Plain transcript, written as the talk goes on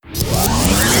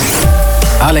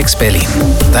Alex Berlin.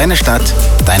 Deine Stadt,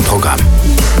 dein Programm.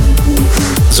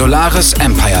 Solaris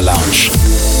Empire Lounge.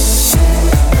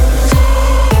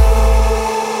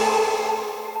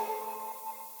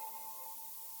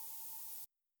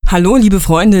 Hallo liebe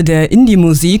Freunde der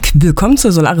Indie-Musik, willkommen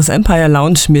zur Solaris Empire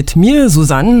Lounge mit mir,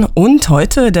 Susanne, und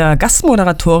heute der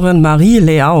Gastmoderatorin Marie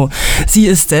Leao. Sie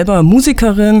ist selber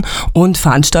Musikerin und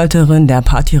Veranstalterin der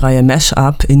Partyreihe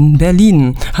Mashup in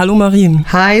Berlin. Hallo Marie.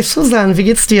 Hi Susanne, wie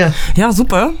geht's dir? Ja,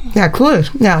 super. Ja, cool.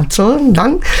 Ja, so,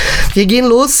 dann. Wir gehen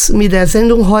los mit der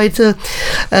Sendung heute.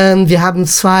 Wir haben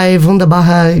zwei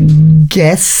wunderbare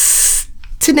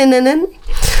Gästinnen.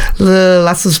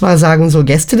 Lass uns mal sagen, so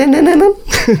Gästinnen nennen.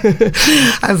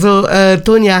 Also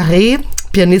Tonja Reh,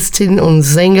 Pianistin und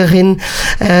Sängerin,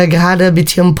 gerade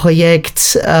mit ihrem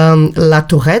Projekt La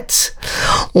Tourette.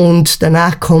 Und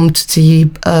danach kommt die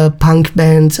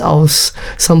Punkband aus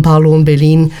São Paulo und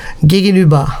Berlin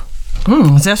Gegenüber.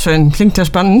 Sehr schön, klingt ja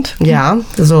spannend. Ja,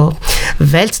 so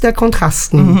Welt der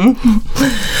Kontrasten. Mhm.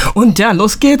 Und ja,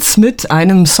 los geht's mit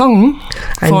einem Song.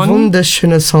 Ein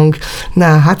wunderschöner Song.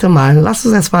 Na, warte mal, lass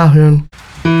uns das mal hören.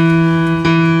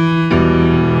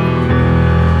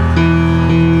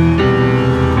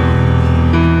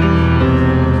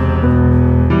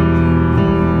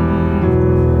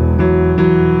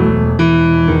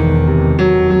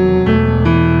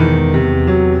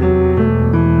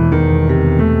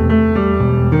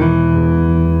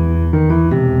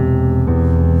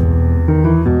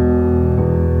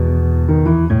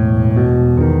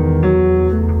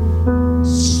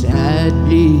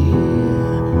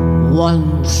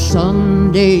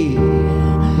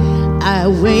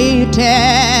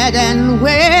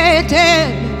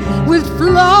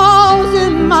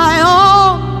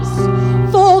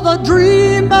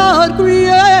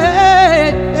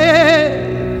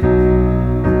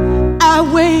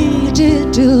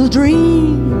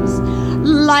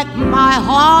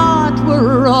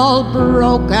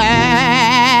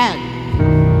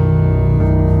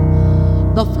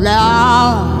 The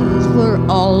flowers were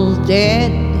all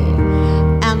dead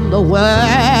and the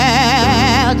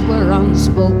words were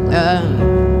unspoken.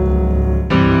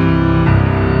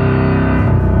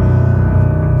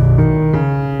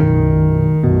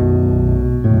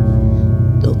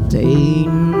 The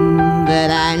pain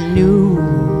that I knew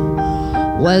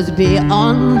was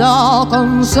beyond all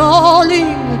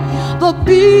consoling. The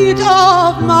beat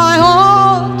of my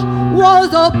heart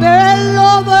was a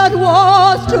bell that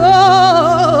was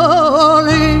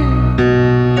tolling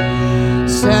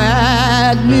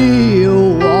sadly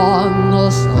on a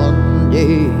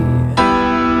Sunday.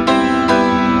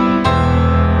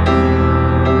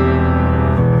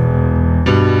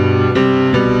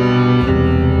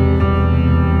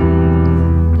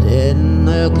 Then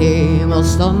there came a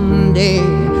Sunday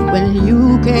when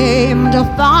you came to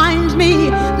find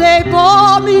me. They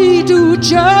brought me to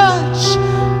church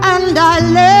and I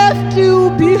left you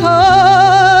behind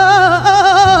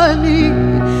me.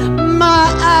 My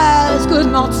eyes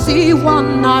could not see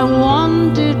one I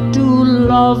wanted to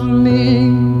love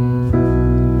me.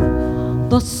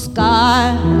 The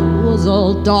sky was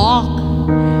all dark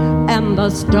and the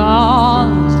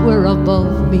stars were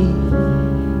above me.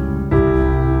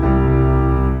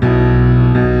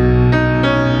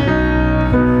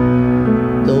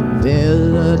 The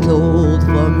bell tolled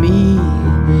for me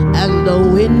and the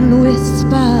wind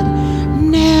whispered,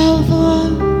 never.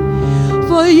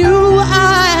 For you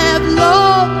I have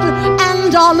loved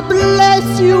and I'll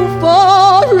bless you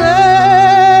forever.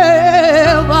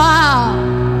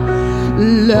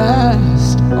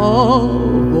 Last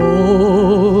of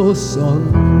all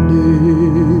Sundays.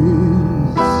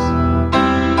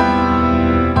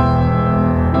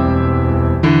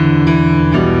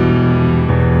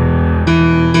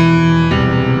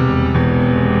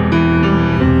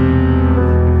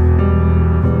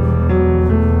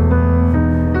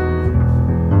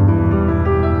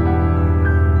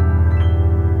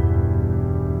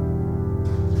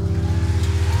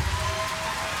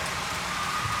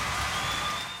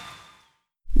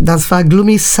 Das war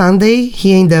Gloomy Sunday,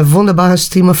 hier in der wunderbaren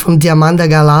Stimme von Diamanda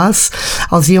Galás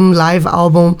aus ihrem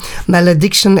Live-Album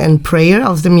Malediction and Prayer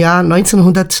aus dem Jahr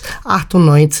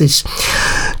 1998.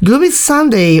 Gloomy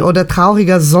Sunday oder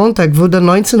Trauriger Sonntag wurde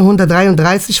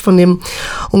 1933 von dem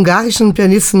ungarischen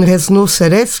Pianisten Resnó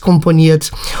Seress komponiert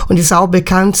und ist auch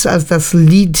bekannt als das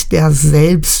Lied der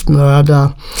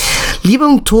Selbstmörder. Liebe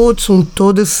und Tod und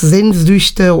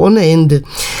Todessehnsüchte ohne Ende.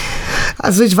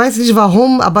 Also ich weiß nicht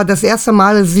warum, aber das erste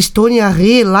Mal, als ich Tonja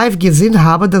Reh live gesehen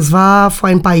habe, das war vor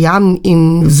ein paar Jahren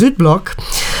im Südblock.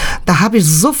 Da habe ich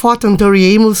sofort an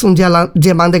Tori Amos und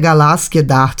Diamanda Galás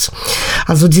gedacht.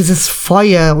 Also dieses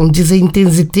Feuer und diese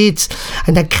Intensität,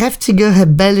 eine kräftige,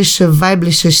 rebellische,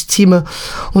 weibliche Stimme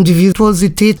und die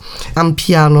Virtuosität am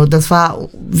Piano, das war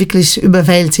wirklich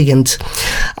überwältigend.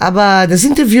 Aber das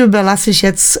Interview überlasse ich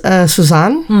jetzt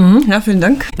Susanne. Ja, vielen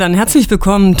Dank. Dann herzlich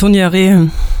willkommen, Tonja Reh.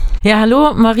 Ja,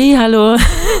 hallo Marie, hallo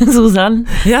Susanne.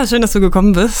 Ja, schön, dass du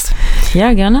gekommen bist.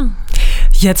 Ja, gerne.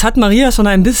 Jetzt hat Maria schon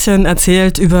ein bisschen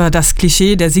erzählt über das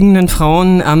Klischee der singenden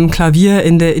Frauen am Klavier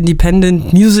in der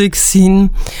Independent Music Scene.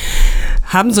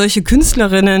 Haben solche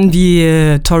Künstlerinnen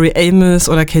wie Tori Amos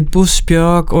oder Kate Bush,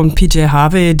 Björk und PJ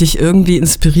Harvey dich irgendwie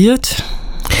inspiriert?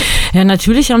 Ja,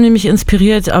 natürlich haben die mich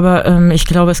inspiriert, aber ich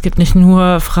glaube, es gibt nicht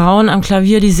nur Frauen am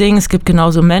Klavier, die singen, es gibt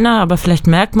genauso Männer, aber vielleicht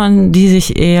merkt man die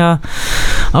sich eher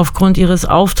aufgrund ihres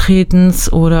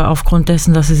Auftretens oder aufgrund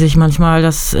dessen, dass sie sich manchmal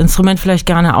das Instrument vielleicht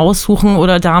gerne aussuchen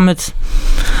oder damit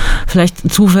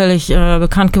vielleicht zufällig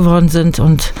bekannt geworden sind,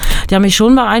 und die haben mich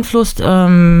schon beeinflusst,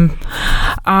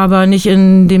 aber nicht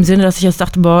in dem Sinne, dass ich jetzt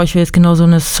dachte, boah, ich will jetzt genau so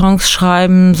eine Songs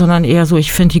schreiben, sondern eher so,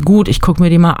 ich finde die gut, ich gucke mir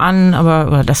die mal an,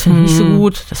 oder das finde ich nicht so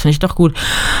gut, das finde ich doch gut,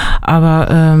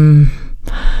 aber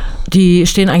die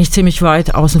stehen eigentlich ziemlich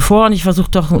weit außen vor, und ich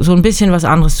versuche doch so ein bisschen was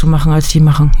anderes zu machen, als die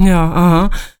machen. Ja, aha.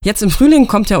 Jetzt im Frühling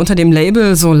kommt ja unter dem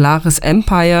Label Solaris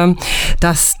Empire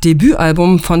das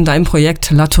Debütalbum von deinem Projekt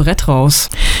La Tourette raus.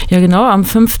 Ja, genau, am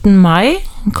 5. Mai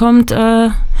kommt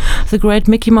The Great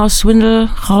Mickey Mouse Swindle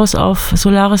raus auf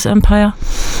Solaris Empire.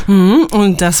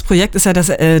 Und das Projekt ist ja das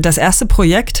erste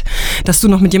Projekt, das du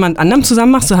noch mit jemand anderem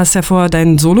zusammen machst. Du hast ja vorher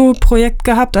dein Solo-Projekt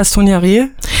gehabt als Tonja Reh.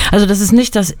 Also das ist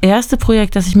nicht das erste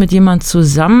Projekt, das ich mit jemand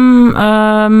zusammen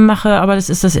mache, aber das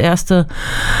ist das erste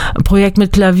Projekt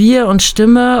mit Klavier und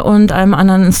Stimme und einem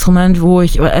anderen Instrument, wo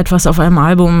ich etwas auf einem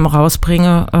Album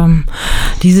rausbringe.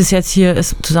 Dieses jetzt hier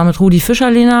ist zusammen mit Rudi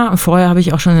Fischerlehner. Vorher habe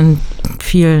ich auch schon in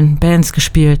vielen Bands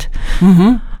gespielt.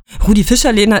 Rudi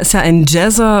Fischerlehner ist ja ein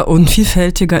Jazzer und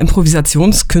vielfältiger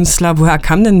Improvisationskünstler. Woher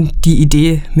kam denn die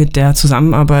Idee mit der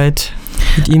Zusammenarbeit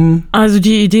mit ihm? Also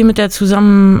die Idee mit der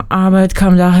Zusammenarbeit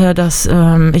kam daher, dass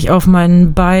ich auf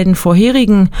meinen beiden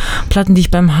vorherigen Platten, die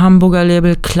ich beim Hamburger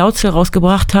Label Cloudsville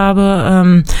rausgebracht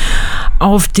habe,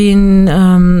 auf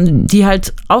denen, die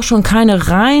halt auch schon keine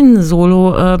reinen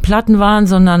Solo-Platten waren,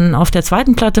 sondern auf der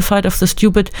zweiten Platte, Fight of the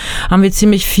Stupid, haben wir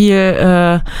ziemlich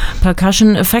viel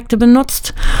Percussion-Effekte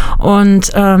benutzt,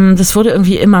 und das wurde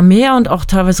irgendwie immer mehr und auch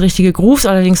teilweise richtige Grooves,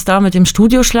 allerdings da mit dem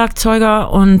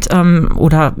Studioschlagzeuger und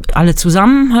oder alle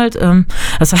zusammen halt,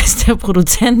 das heißt der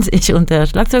Produzent, ich und der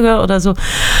Schlagzeuger oder so,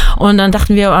 und dann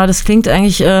dachten wir, das klingt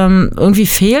eigentlich, irgendwie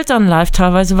fehlt dann live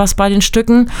teilweise was bei den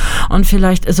Stücken, und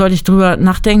vielleicht sollte ich drüber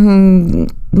nachdenken,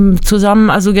 zusammen,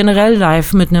 also generell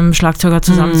live mit einem Schlagzeuger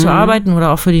zusammen zu arbeiten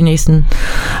oder auch für die nächsten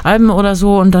Alben oder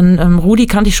so. Und dann Rudi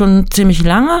kannte ich schon ziemlich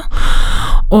lange,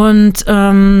 und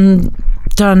dann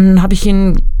habe ich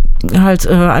ihn halt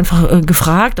einfach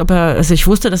gefragt, ob er, also ich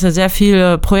wusste, dass er sehr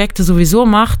viele Projekte sowieso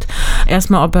macht.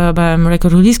 Erstmal, ob er beim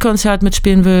Record-Release-Konzert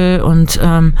mitspielen will, und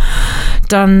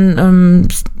dann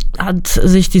hat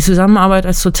sich die Zusammenarbeit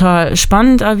als total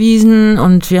spannend erwiesen,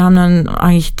 und wir haben dann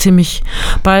eigentlich ziemlich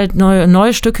bald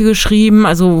neue Stücke geschrieben,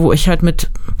 also wo ich halt mit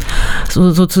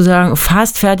sozusagen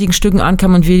fast fertigen Stücken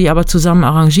ankam und wir die aber zusammen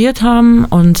arrangiert haben,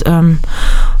 und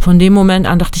von dem Moment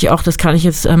an dachte ich auch, das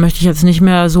möchte ich jetzt nicht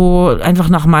mehr so einfach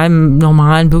nach meinem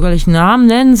normalen bürgerlichen Namen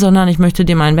nennen, sondern ich möchte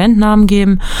dem einen Bandnamen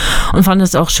geben, und fand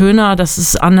es auch schöner, dass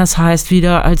es anders heißt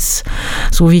wieder, als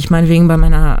so wie ich meinetwegen bei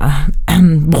meiner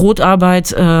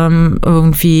Brotarbeit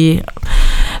irgendwie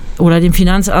oder dem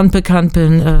Finanzamt bekannt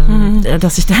bin,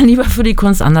 dass ich dann lieber für die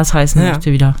Kunst anders heißen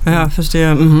möchte wieder. Ja,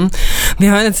 verstehe.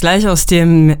 Wir hören jetzt gleich aus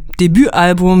dem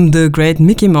Debütalbum The Great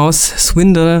Mickey Mouse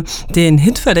Swindle den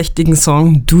hitverdächtigen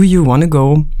Song Do You Wanna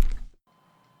Go?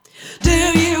 Do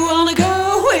you wanna go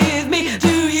with me? Do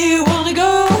you wanna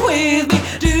go with me?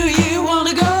 Do you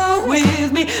wanna go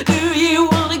with me? Do you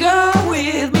wanna go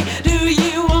with me? Do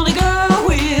you wanna go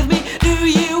with me? Do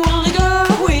you wanna go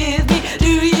with me?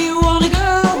 Do you wanna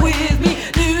go with me?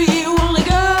 Do you wanna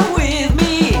go with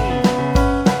me?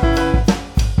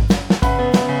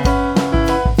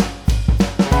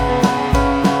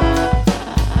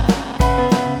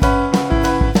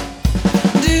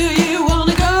 Do you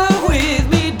wanna go with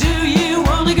me? Do you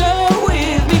wanna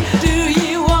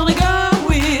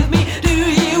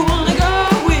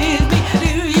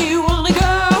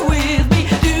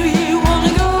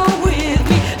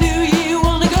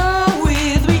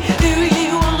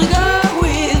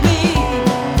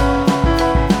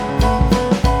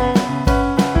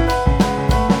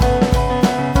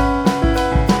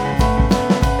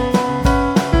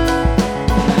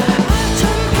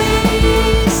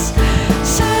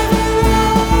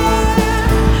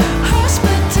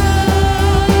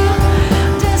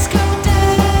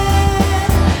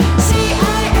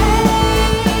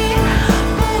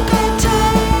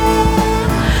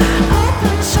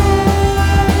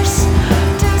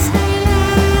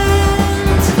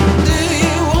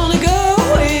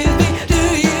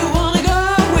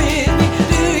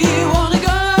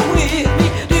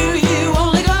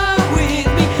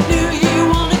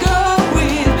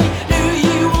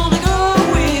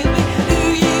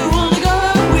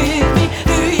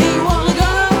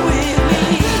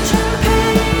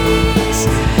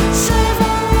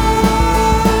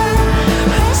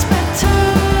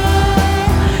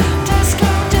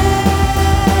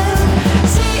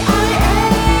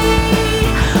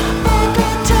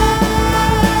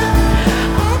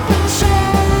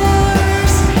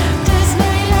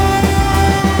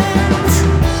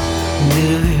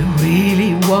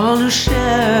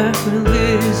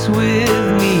this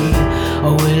with me?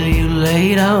 Or will you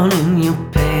lay down in your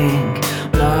pink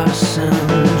blossom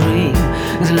dream?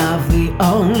 Is love the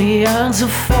only answer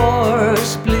for a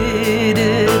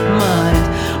splitted mind?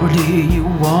 Or do you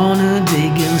wanna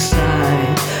dig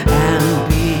inside and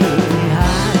be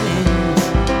behind?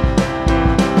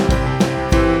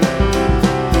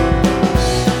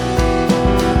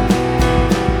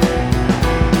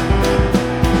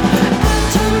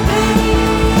 Atom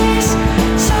base,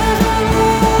 civil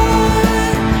war,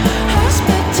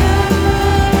 hospital,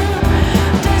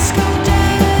 disco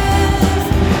death,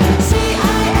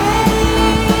 CIA,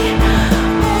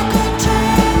 Bogota,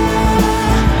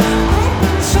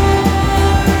 open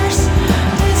source,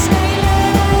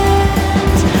 Disneyland.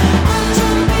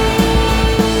 Atom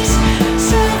base,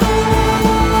 civil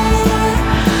war,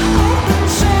 open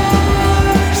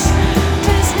source,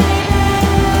 Disneyland.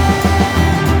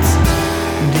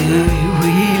 Do you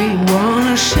really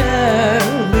wanna share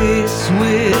this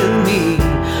with me?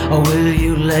 Or will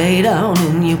you lay down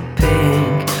in your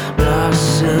pink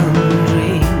blossom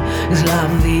dream? Is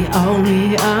love the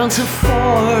only answer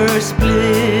for a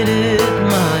splitted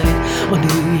mind? Or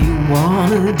do you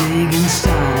wanna dig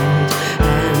inside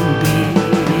and be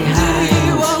behind? Do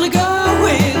you wanna go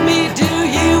with me? Do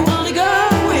you wanna go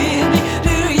with me?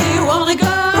 Do you wanna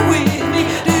go with me?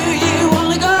 Do you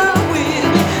wanna go with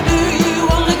me? Do you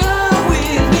wanna go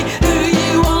with me? Do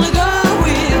you wanna go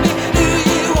with me? Do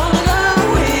you wanna go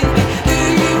with me? Do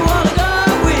you wanna go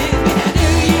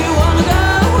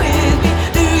with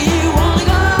me? Do you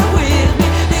wanna go with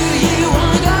me? Do you wanna go with me? Do you wanna go with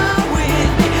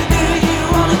me? Do you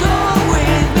wanna go with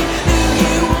me? Do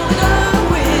you wanna go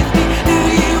with me? Do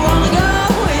you wanna go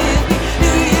with me? Do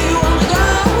you wanna go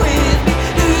with me?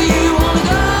 Do you wanna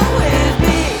go with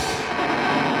me?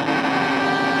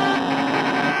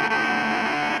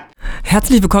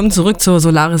 Herzlich willkommen zurück zur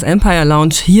Solaris Empire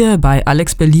Lounge hier bei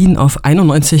Alex Berlin auf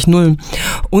 91.0.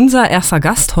 Unser erster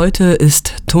Gast heute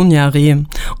ist Tonya Reh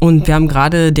und wir haben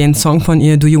gerade den Song von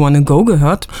ihr Do You Wanna Go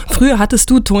gehört. Früher hattest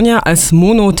du, Tonya, als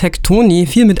Mono-Tech-Toni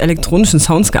viel mit elektronischen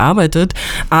Sounds gearbeitet,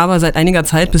 aber seit einiger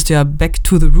Zeit bist du ja back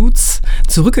to the roots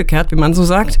zurückgekehrt, wie man so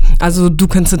sagt. Also du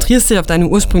konzentrierst dich auf deine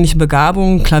ursprüngliche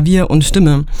Begabung, Klavier und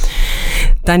Stimme.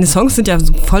 Deine Songs sind ja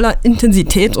voller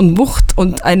Intensität und Wucht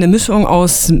und eine Mischung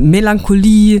aus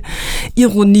Melancholie,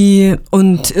 Ironie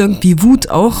und irgendwie Wut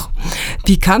auch.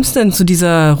 Wie kam es denn zu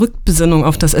dieser Rückbesinnung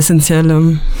auf das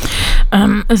Essentielle?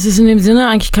 Es ist in dem Sinne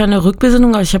eigentlich keine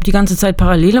Rückbesinnung. Also ich habe die ganze Zeit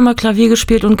parallel immer Klavier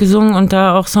gespielt und gesungen und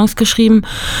da auch Songs geschrieben.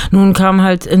 Nun kam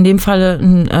halt in dem Falle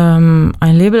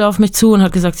ein Label auf mich zu und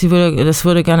hat gesagt, das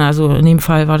würde gerne, also in dem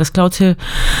Fall war das Clouds Hill,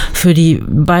 für die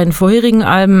beiden vorherigen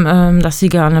Alben, dass sie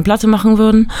gerne eine Platte machen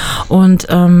würden. Und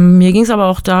mir ging es aber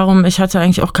auch darum, ich hatte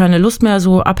eigentlich auch keine Lust mehr,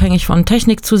 so abhängig von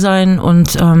Technik zu sein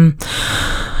und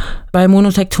bei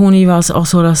Mono-Tech-Toni war es auch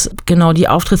so, dass genau die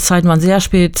Auftrittszeiten waren sehr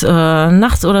spät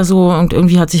nachts oder so und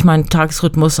irgendwie hat sich mein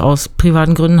Tagesrhythmus aus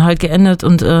privaten Gründen halt geändert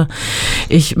und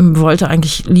ich wollte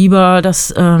eigentlich lieber,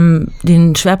 dass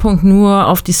den Schwerpunkt nur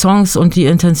auf die Songs und die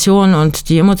Intention und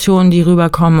die Emotionen, die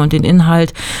rüberkommen und den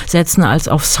Inhalt setzen, als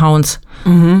auf Sounds.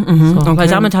 Okay. Weil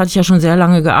damit hatte ich ja schon sehr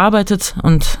lange gearbeitet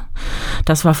und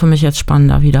das war für mich jetzt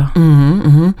spannender wieder.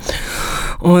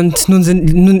 Und nun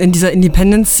in dieser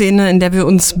Independent-Szene, in der wir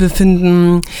uns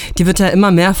befinden, die wird ja immer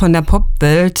mehr von der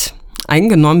Popwelt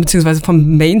eingenommen, beziehungsweise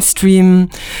vom Mainstream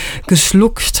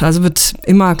geschluckt, also wird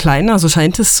immer kleiner, so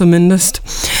scheint es zumindest.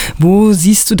 Wo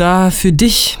siehst du da für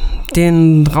dich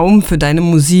den Raum für deine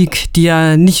Musik, die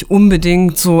ja nicht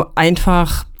unbedingt so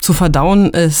einfach zu verdauen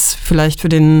ist, vielleicht für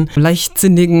den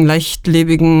leichtsinnigen,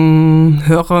 leichtlebigen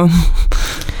Hörer?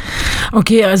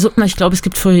 Okay, also ich glaube, es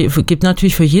gibt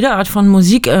natürlich für jede Art von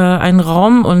Musik einen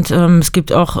Raum und es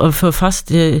gibt auch für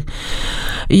fast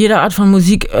jede Art von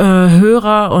Musik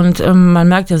Hörer und man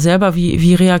merkt ja selber,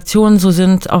 wie Reaktionen so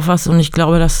sind auf was und ich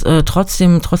glaube, dass trotz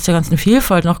der ganzen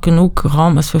Vielfalt noch genug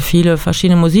Raum ist für viele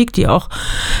verschiedene Musik, die auch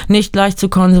nicht leicht zu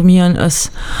konsumieren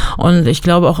ist und ich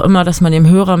glaube auch immer, dass man dem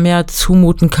Hörer mehr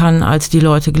zumuten kann, als die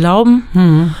Leute glauben.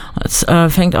 Es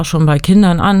fängt auch schon bei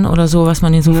Kindern an oder so, was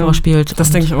man ihnen so vorspielt. Das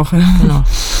denke ich auch, ja. Genau.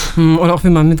 Oder auch, wie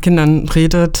man mit Kindern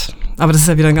redet. Aber das ist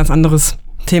ja wieder ein ganz anderes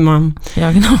Thema.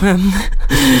 Ja, genau.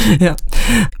 Ja.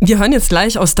 Wir hören jetzt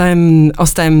gleich aus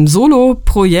deinem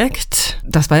Solo-Projekt.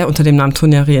 Das war ja unter dem Namen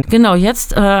Tonya Reh. Genau,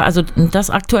 jetzt, also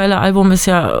das aktuelle Album ist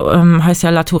ja, heißt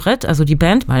ja La Tourette, also die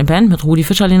Band, meine Band mit Rudi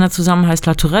Fischerlehner zusammen heißt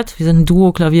La Tourette. Wir sind ein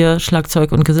Duo, Klavier,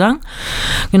 Schlagzeug und Gesang.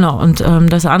 Genau, und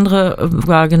das andere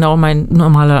war genau mein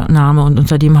normaler Name und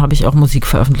unter dem habe ich auch Musik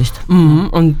veröffentlicht.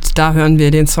 Und da hören wir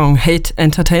den Song Hate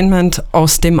Entertainment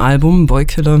aus dem Album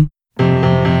Boykiller.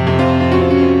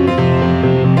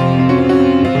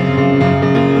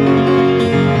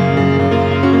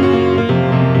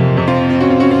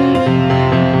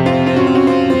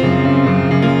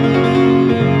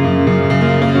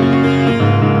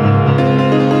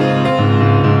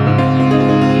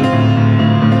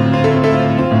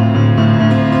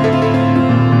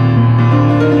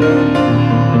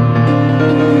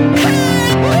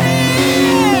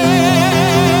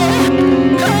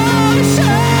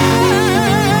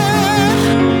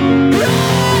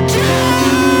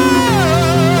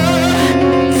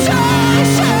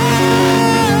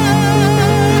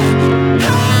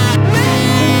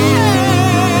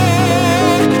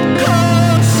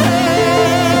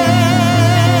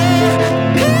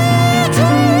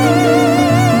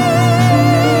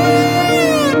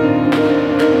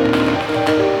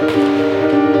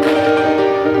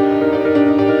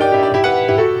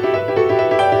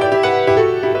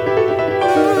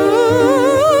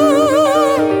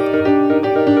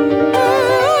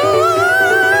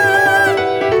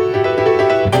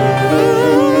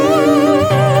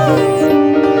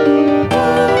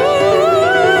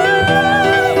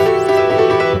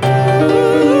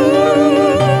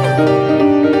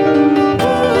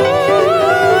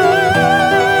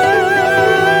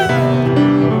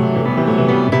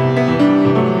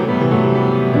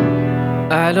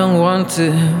 I don't want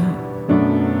to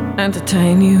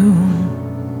entertain you.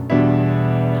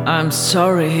 I'm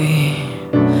sorry,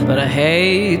 but I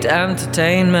hate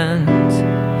entertainment.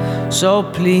 So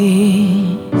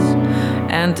please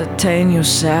entertain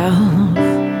yourself.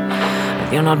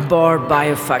 If you're not bored by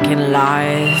your fucking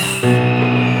life.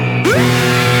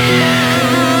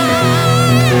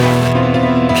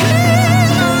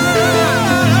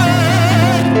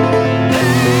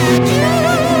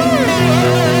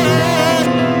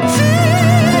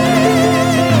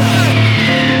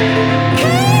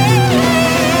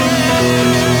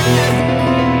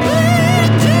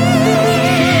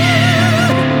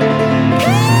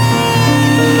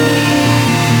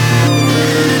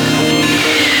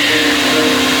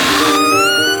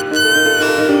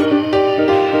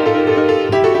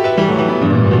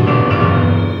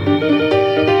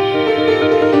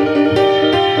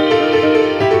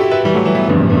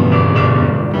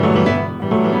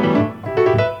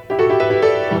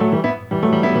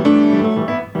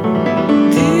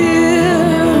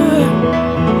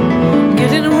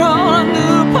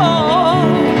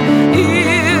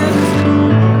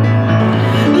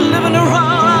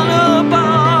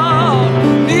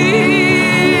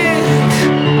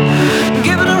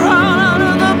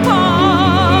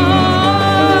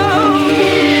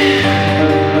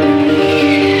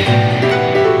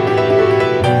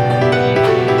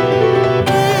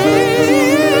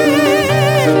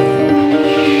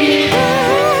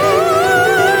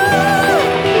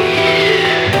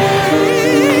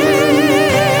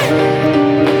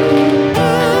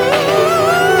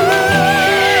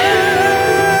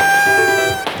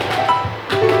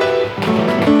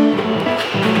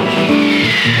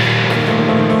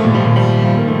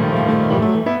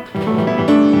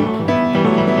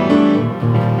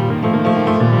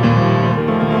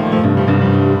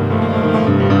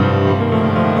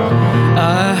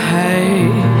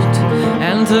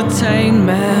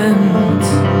 Entertainment.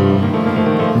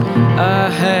 I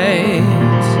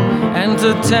hate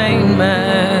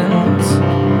entertainment.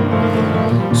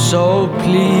 So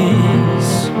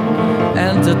please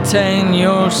entertain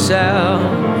yourself.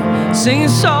 Sing a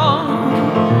song,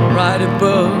 write a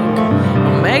book,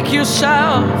 or make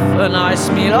yourself a nice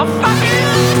meal of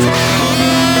fucking.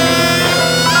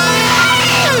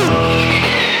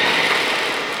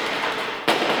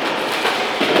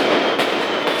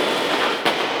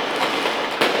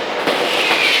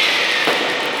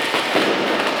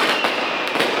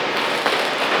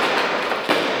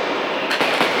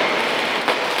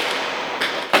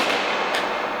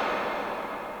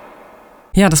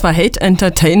 Ja, das war Hate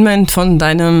Entertainment von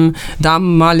deinem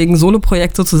damaligen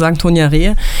Soloprojekt sozusagen, Tonja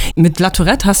Reh. Mit La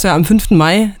Tourette hast du ja am 5.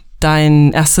 Mai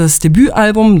dein erstes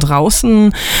Debütalbum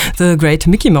draußen, The Great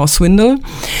Mickey Mouse Swindle.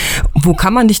 Wo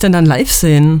kann man dich denn dann live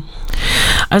sehen?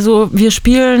 Also wir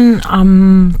spielen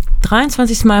am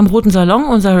 23. Mai im Roten Salon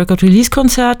unser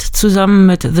Record-Release-Konzert zusammen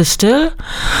mit The Still.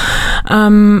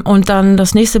 Und dann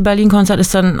das nächste Berlin-Konzert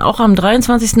ist dann auch am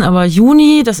 23. aber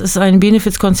Juni. Das ist ein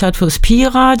Benefizkonzert fürs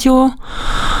Pi-Radio.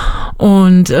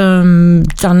 Und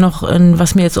dann noch,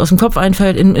 was mir jetzt aus dem Kopf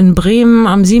einfällt, in Bremen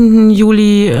am 7.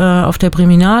 Juli auf der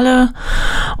Breminale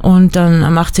und dann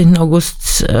am 18.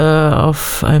 August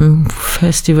auf einem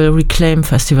Festival, Reclaim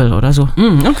Festival oder so.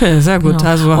 Okay, sehr gut.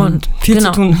 Genau. Also und, viel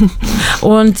zu tun.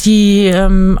 Und die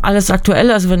alles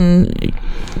Aktuelle, also wenn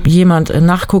jemand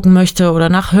nachgucken möchte oder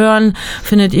nachhören,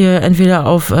 findet ihr entweder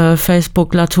auf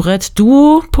Facebook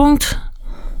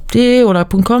latourette.duo.de oder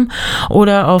 .com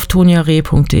oder auf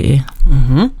tonjareh.de.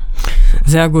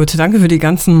 Sehr gut, danke für die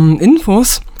ganzen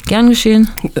Infos. Gern geschehen.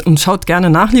 Und schaut gerne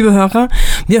nach, liebe Hörer.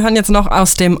 Wir hören jetzt noch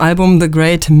aus dem Album The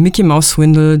Great Mickey Mouse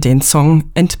Swindle den Song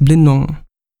Entblindung.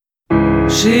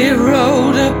 She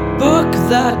wrote a book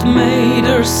that made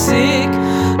her sick.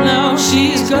 Now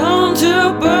she's gone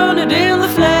to burn it in the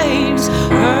flames.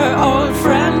 Her old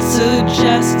friends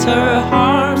suggest her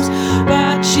harms,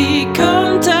 but she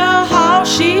can't tell how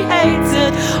she hates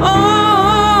it.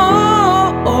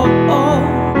 Oh, oh, oh,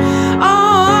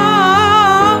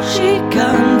 oh, she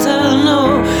can't tell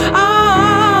no.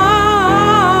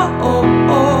 Oh, oh,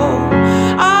 oh,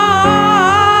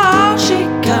 oh, she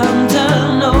can't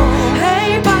tell no.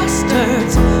 Hey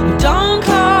bastards, don't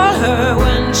call her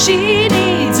when she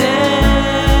needs it.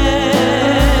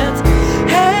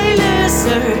 Hey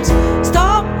lizards,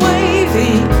 stop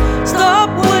waving, stop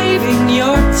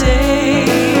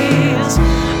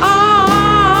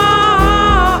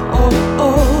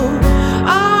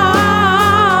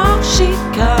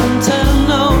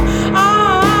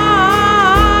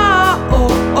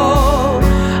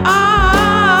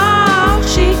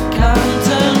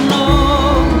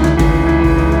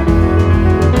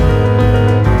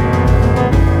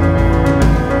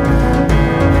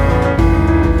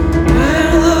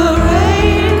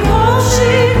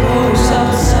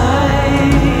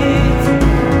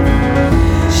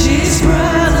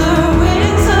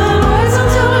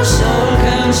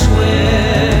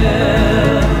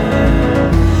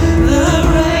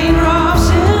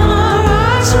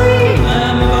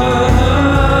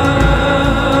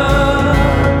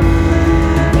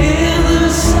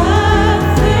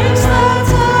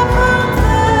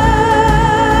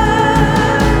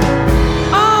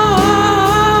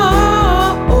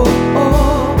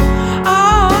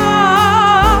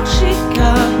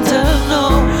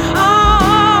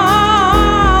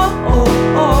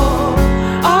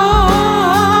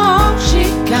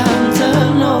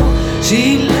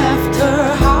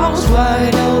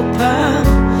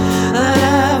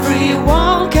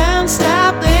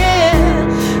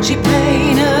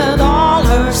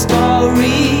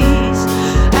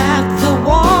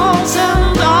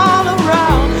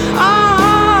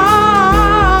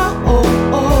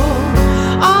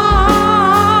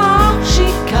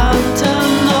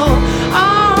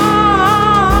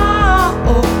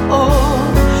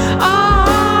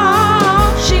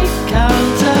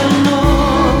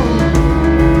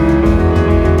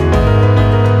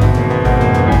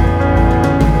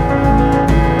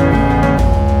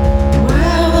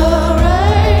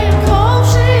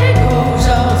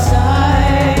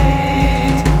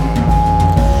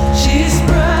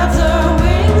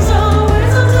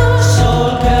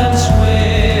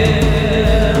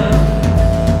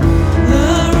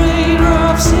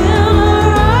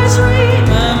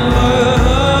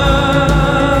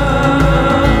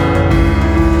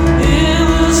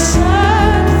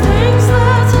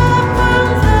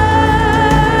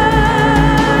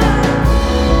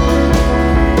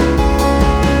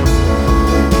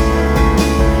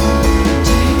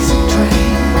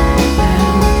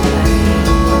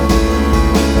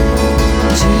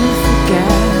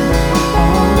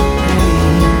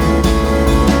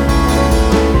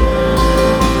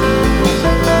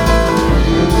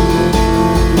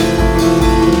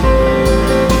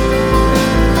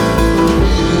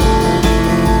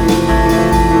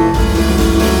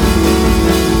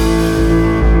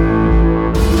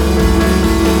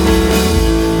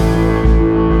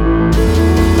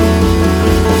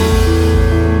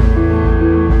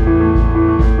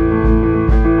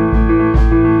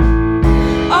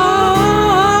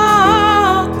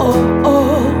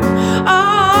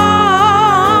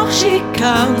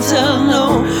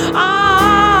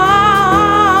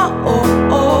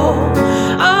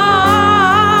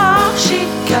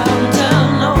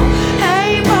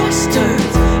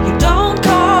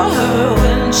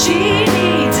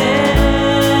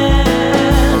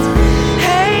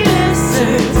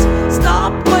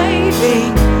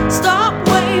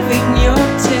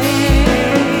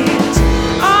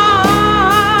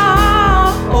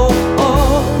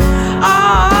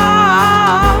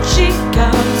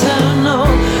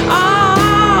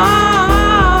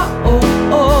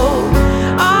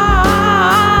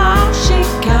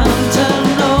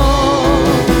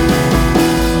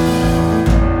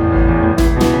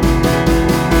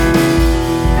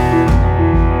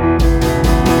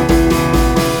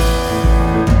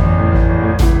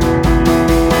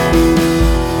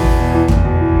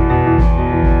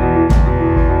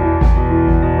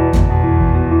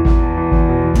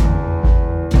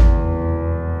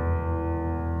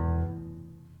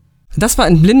Das war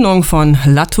Entblindung von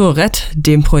La Tourette,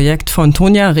 dem Projekt von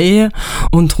Tonja Reh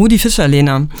und Rudi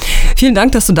Fischer-Lehner. Vielen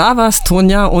Dank, dass du da warst,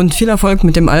 Tonja, und viel Erfolg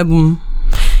mit dem Album.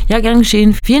 Ja, gern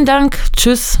geschehen. Vielen Dank.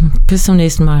 Tschüss. Bis zum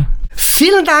nächsten Mal.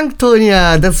 Vielen Dank,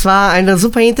 Tonja. Das war ein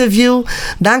super Interview.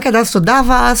 Danke, dass du da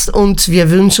warst und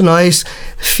wir wünschen euch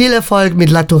viel Erfolg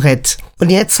mit La Tourette. Und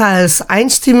jetzt als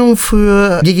Einstimmung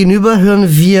für Gegenüber hören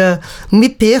wir Me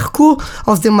Perco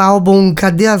aus dem Album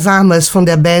Cadê as Armas von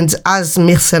der Band As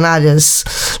Mercenárias.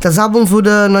 Das Album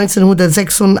wurde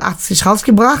 1986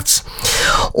 rausgebracht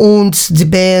und die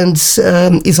Band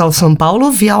ist aus São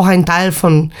Paulo, wie auch ein Teil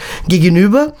von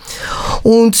Gegenüber.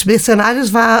 Und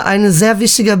Mercenárias war eine sehr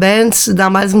wichtige Band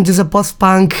damals in dieser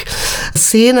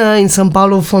Post-Punk-Szene in São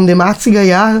Paulo von den 80er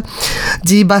Jahren.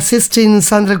 Die Bassistin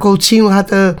Sandra Coutinho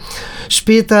hatte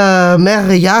später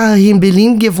mehrere Jahre hier in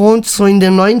Berlin gewohnt, so in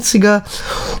den 90er,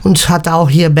 und hat auch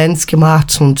hier Bands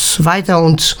gemacht und weiter.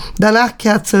 Und danach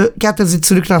kehrte sie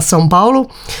zurück nach São Paulo,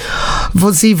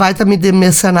 wo sie weiter mit den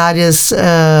Mercenárias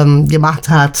gemacht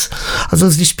hat. Also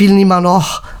sie spielen immer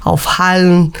noch auf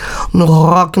Hallen und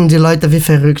rocken die Leute wie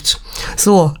verrückt.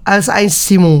 So, als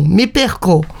Einstimmung, Me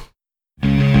Perco.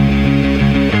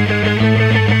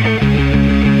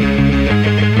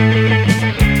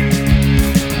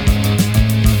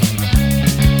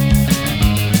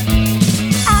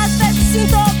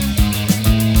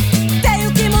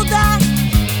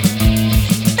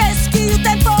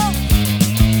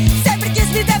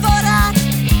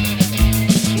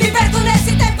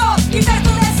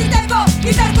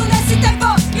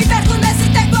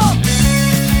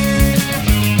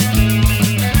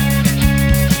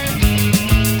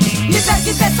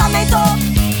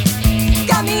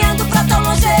 Caminhando pra tão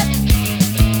longe,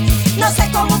 não sei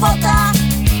como voltar,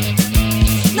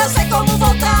 não sei como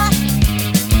voltar.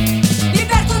 Me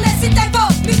perco nesse tempo,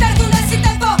 me perco nesse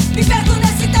tempo, me perco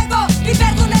nesse tempo, me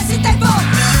perco nesse tempo.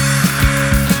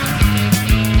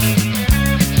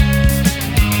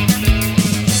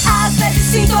 Às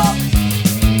vezes sinto,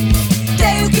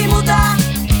 tenho que mudar.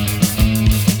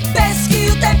 Penso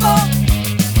que o tempo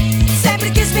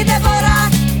sempre quis me devorar.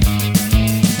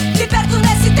 Me perco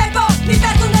nesse tempo, me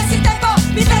perco nesse tempo,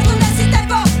 me perco nesse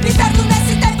tempo, me perco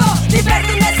nesse tempo, me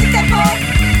perco nesse tempo,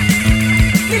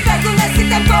 me perco nesse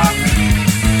tempo,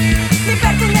 me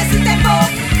perco nesse tempo.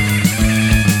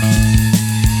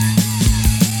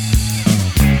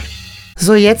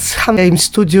 So, jetzt haben wir im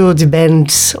Studio die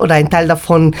Band oder ein Teil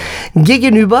davon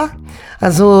Gegenüber.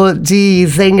 Also die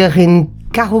Sängerin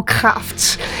Caro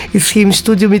Kraft ist hier im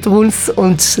Studio mit uns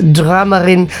und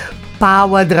Drummerin,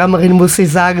 Power-Drummerin, muss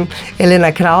ich sagen,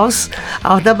 Elena Kraus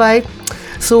auch dabei.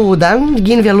 So, dann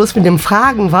gehen wir los mit den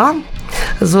Fragen, wa?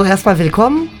 Also erstmal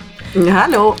willkommen.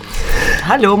 Hallo.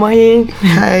 Hallo, Mahin.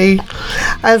 Hi.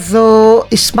 Also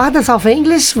ich mache das auf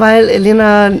Englisch, weil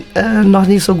Elena noch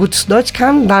nicht so gut Deutsch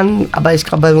kann. Aber ich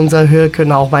glaube, unsere Hörer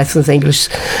können auch meistens Englisch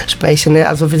sprechen. Ne?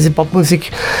 Also wenn sie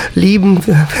Popmusik lieben.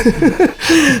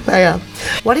 Naja.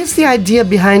 What is the idea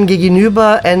behind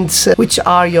Gegenüber and which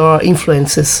are your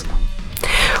influences?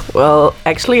 Well,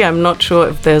 actually, I'm not sure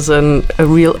if there's a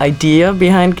real idea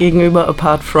behind Gegenüber,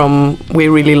 apart from we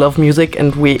really love music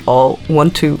and we all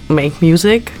want to make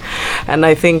music. And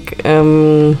I think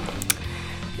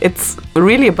it's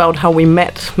really about how we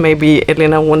met. Maybe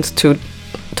Elena wants to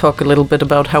talk a little bit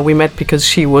about how we met, because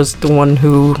she was the one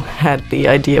who had the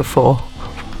idea for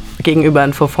Gegenüber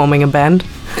and for forming a band.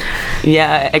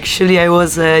 Yeah, actually I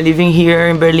was living here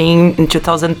in Berlin in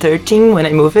 2013 when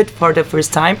I moved it for the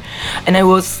first time, and I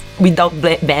was without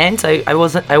bands. I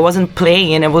wasn't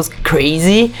playing, and I was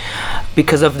crazy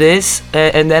because of this.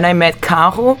 And then I met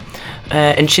Caro,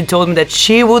 and she told me that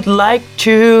she would like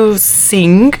to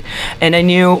sing, and I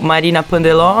knew Marina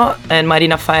Pandeló and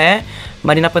Marina Faé.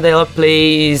 Marina Pandeló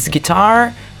plays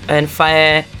guitar and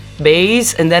Faé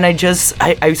bass, and then I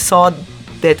saw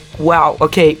that, wow,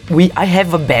 okay, I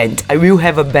have a band. I will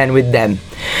have a band with them.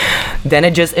 Then I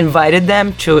just invited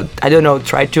them to, I don't know,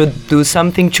 try to do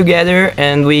something together,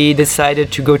 and we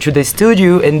decided to go to the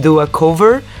studio and do a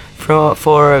cover of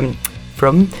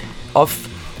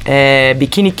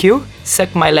Bikini Kill,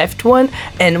 Suck My Left One,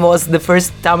 and was the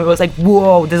first time it was like,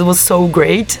 whoa, this was so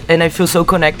great, and I feel so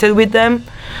connected with them.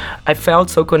 I felt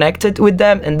so connected with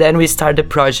them, and then we started the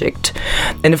project.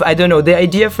 And I don't know, the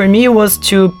idea for me was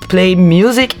to play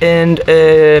music and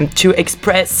to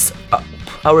express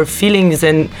our feelings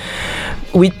and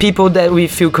with people that we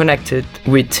feel connected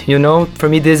with, you know? For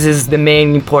me, this is the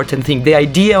main important thing. The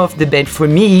idea of the band for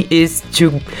me is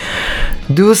to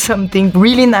do something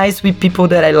really nice with people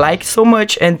that I like so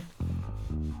much and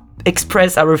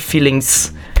express our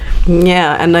feelings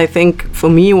Yeah, and I think for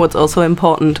me what's also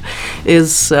important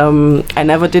is I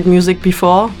never did music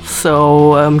before,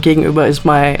 so Gegenüber is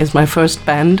my first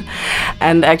band,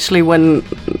 and actually when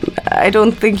I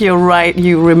don't think you're right,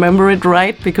 you remember it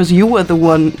right, because you were the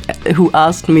one who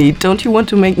asked me, don't you want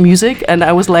to make music? And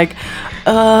I was like,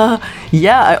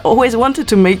 yeah, I always wanted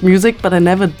to make music, but I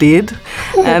never did.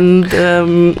 And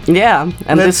yeah,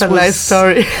 and that's this a was nice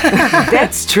story.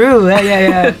 That's true.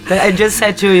 Yeah. I just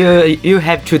said to you, you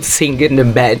have to sing in the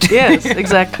band. Yes,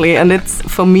 exactly. And it's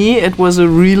for me, it was a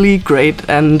really great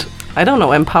and I don't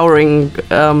know, empowering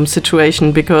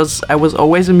situation, because I was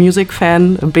always a music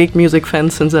fan, a big music fan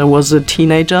since I was a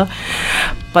teenager.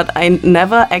 But I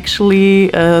never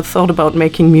actually thought about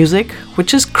making music,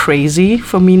 which is crazy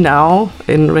for me now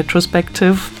in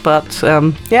retrospective. But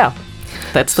yeah,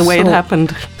 that's the way it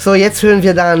happened. So, jetzt hören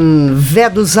wir dann Wer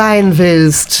du sein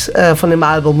willst von dem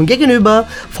Album Gegenüber,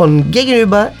 von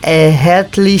Gegenüber,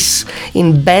 erhältlich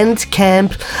in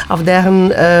Bandcamp, auf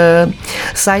deren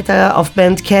Seite auf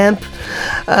Bandcamp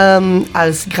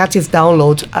als gratis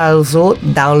Download, also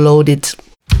download it.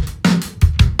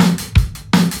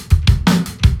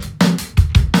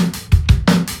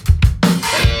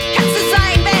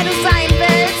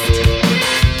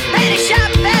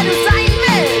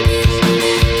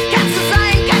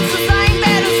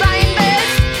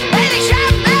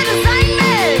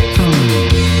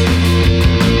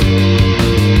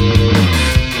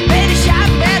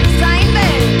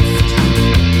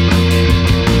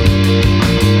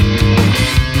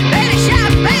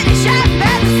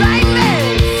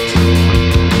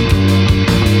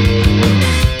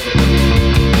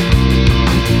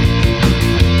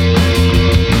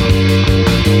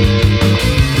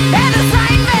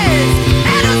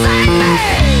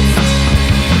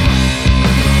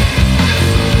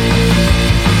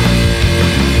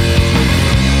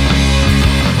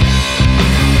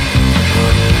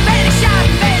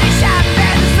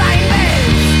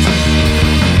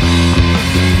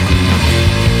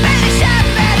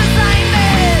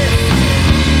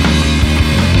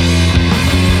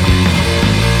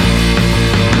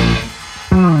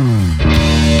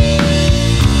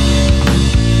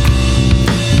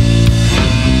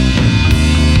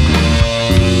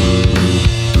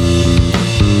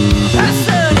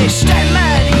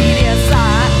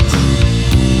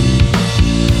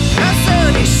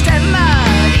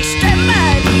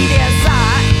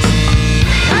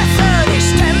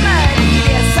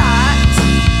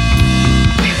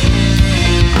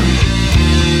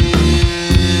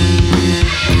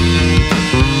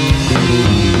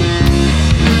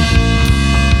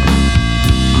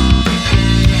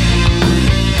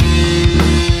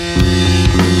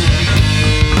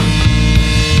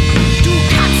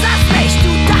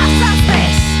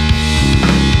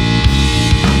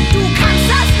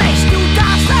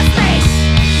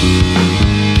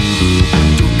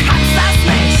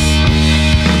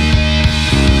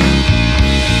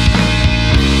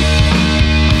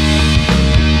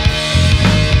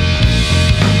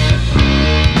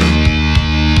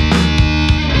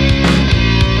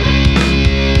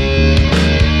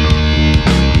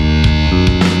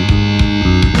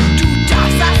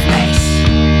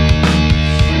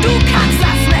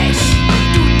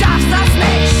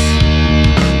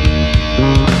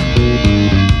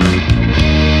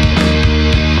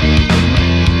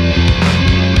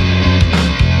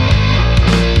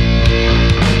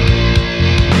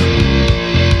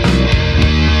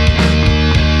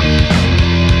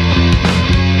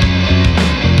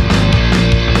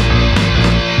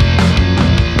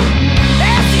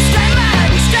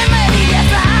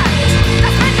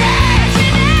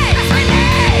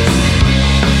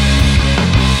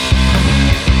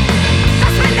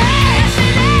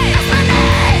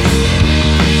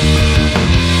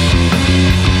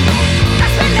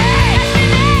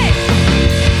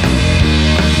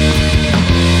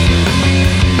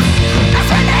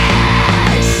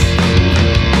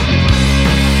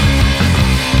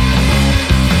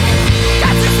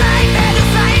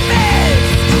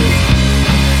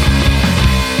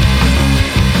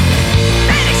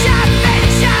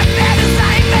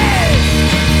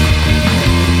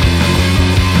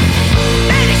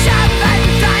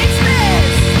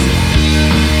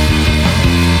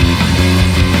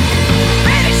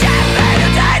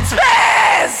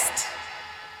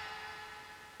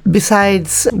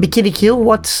 Besides Bikini Kill,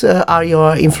 what are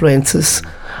your influences?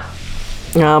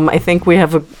 I think we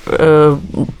have a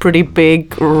pretty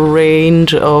big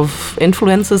range of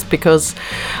influences because,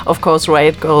 of course,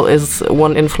 Riot Grrrl is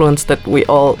one influence that we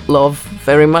all love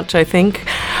very much, I think.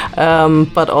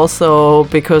 But also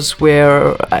because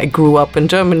I grew up in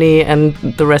Germany and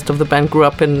the rest of the band grew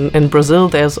up in Brazil,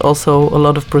 there's also a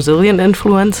lot of Brazilian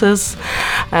influences.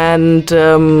 And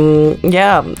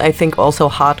I think also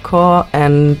hardcore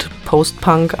and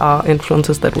post-punk are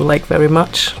influences that we like very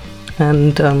much.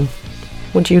 And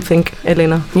what do you think,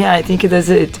 Elena? Yeah, I think that's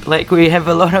it. Like, we have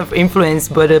a lot of influence,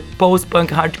 but post-punk,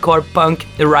 hardcore punk,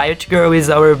 the Riot Grrrl is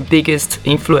our biggest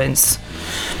influence.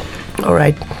 All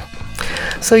right.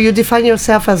 So you define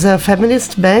yourself as a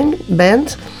feminist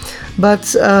band, but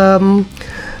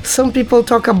some people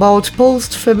talk about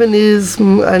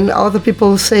post-feminism, and other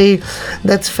people say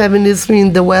that feminism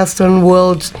in the Western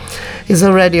world is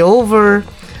already over.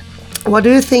 What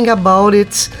do you think about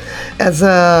it as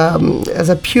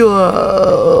a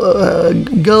pure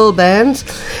girl band?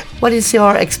 What is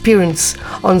your experience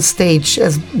on stage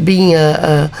as being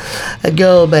a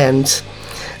girl band?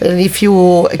 And if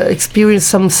you experience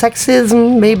some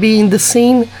sexism maybe in the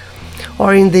scene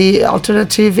or in the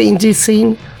alternative indie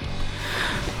scene?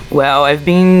 Well, I've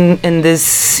been in this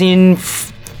scene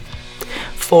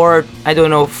for, I don't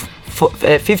know,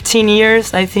 15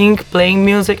 years, I think, playing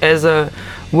music as a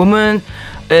woman,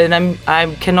 and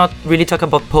I cannot really talk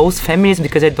about post-feminist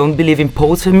because I don't believe in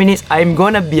post-feminist. I'm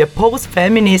gonna be a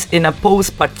post-feminist in a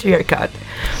post-patriarchat.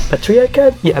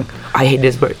 Patriarchat? Yeah, I hate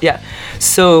this word. Yeah.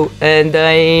 So, and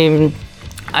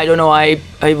I don't know. I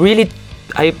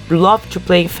love to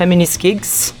play feminist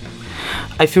gigs.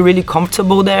 I feel really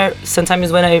comfortable there.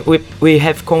 Sometimes when we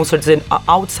have concerts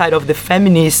outside of the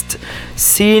feminist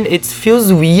scene, it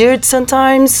feels weird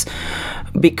sometimes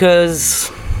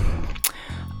because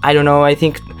I don't know. I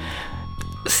think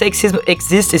sexism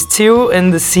exists still in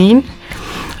the scene,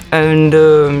 and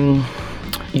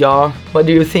what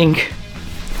do you think?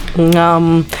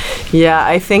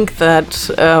 I think that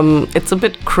it's a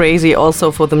bit crazy also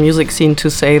for the music scene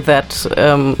to say that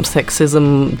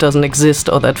sexism doesn't exist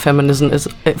or that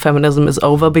feminism is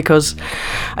over, because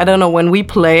I don't know, when we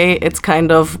play, it's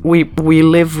kind of we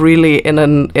live really in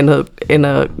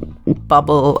a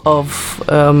bubble of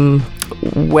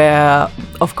where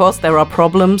of course there are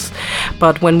problems,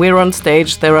 but when we're on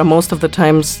stage, there are most of the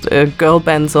times girl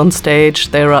bands on stage.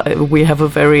 We have a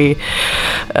very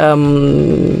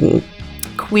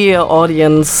queer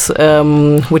audience,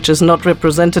 which is not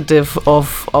representative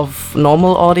of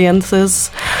normal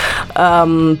audiences.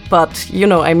 But you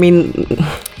know, I mean,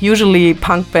 usually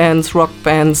punk bands, rock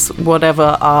bands,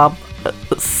 whatever, are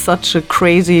such a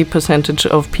crazy percentage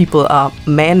of people are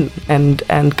men and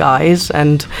guys,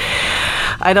 and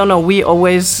I don't know, we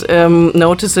always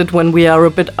notice it when we are a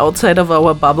bit outside of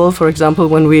our bubble. For example,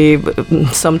 when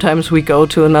sometimes we go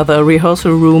to another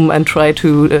rehearsal room and try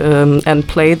to and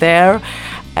play there,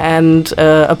 and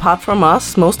apart from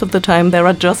us, most of the time there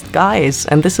are just guys,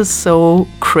 and this is so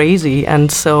crazy,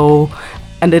 and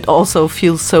it also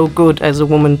feels so good as a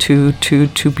woman to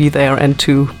be there and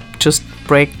to just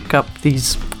break up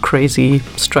these crazy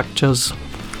structures.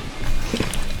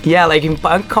 Yeah, like in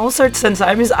punk concerts,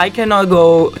 sometimes I cannot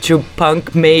go to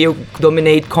punk male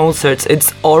dominate concerts. It's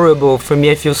horrible for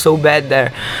me. I feel so bad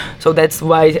there. So that's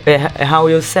why, how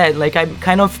you said, like, I'm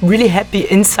kind of really happy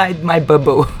inside my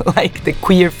bubble, like the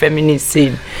queer feminist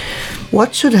scene.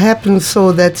 What should happen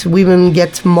so that women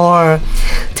get more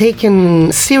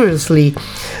taken seriously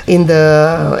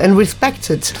and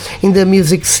respected in the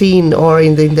music scene or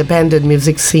in the independent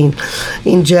music scene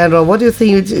in general? What do you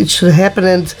think it should happen?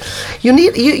 And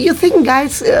you think,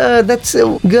 guys,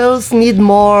 that girls need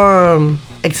more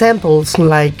examples,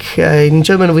 like in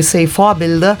German we say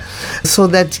Vorbilder, so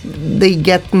that they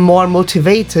get more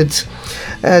motivated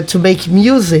to make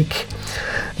music?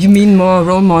 You mean more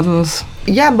role models?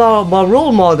 Yeah, more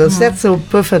role models. That's a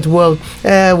perfect word.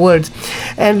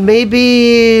 And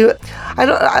maybe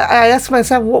I ask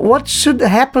myself, what should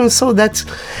happen so that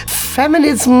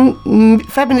feminist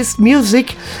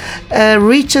music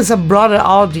reaches a broader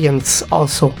audience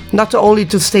also, not only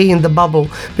to stay in the bubble,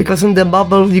 because in the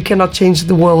bubble you cannot change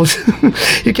the world.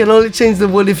 You can only change the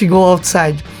world if you go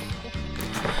outside.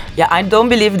 Yeah, I don't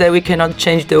believe that we cannot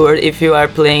change the world if you are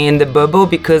playing in the bubble,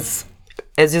 because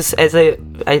I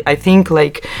think,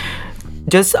 like,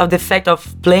 just of the fact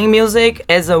of playing music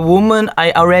as a woman,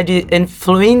 I already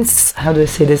influence, how do I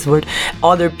say this word,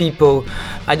 other people.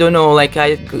 I don't know, like,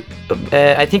 I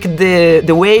think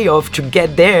the way of to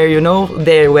get there, you know,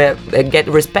 there where get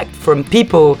respect from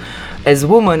people as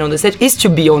women on the stage is to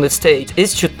be on the stage,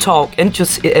 is to talk and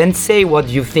say what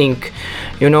you think,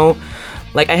 you know.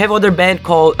 Like I have other band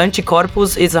called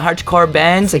Anticorpus. It's a hardcore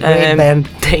band. It's a great band.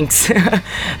 Thanks.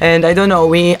 And I don't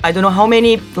know how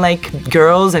many like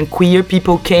girls and queer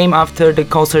people came after the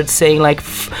concert saying like,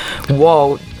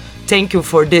 "Wow, thank you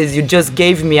for this. You just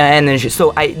gave me an energy."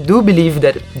 So I do believe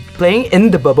that playing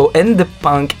in the bubble and the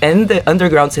punk and the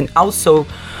underground scene also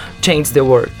changed the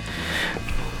world.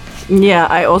 Yeah,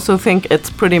 I also think it's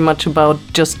pretty much about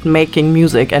just making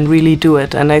music and really do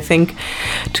it. And I think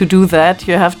to do that,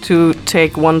 you have to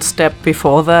take one step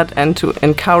before that and to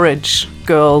encourage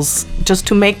girls just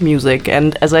to make music.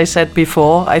 And as I said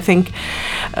before, I think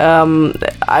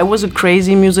I was a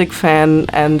crazy music fan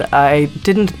and I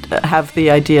didn't have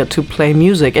the idea to play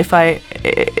music. If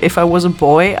I was a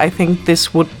boy, I think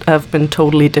this would have been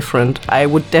totally different. I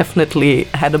would definitely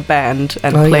had a band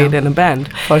and played in a band.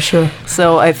 For sure.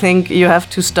 So I think you have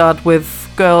to start with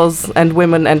girls and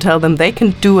women and tell them they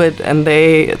can do it, and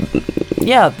they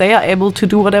are able to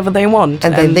do whatever they want.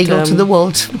 And then they go to the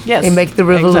world. Yes, they make the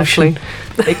revolution.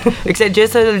 Exactly. Except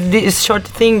just this short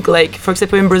thing, like for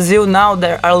example in Brazil now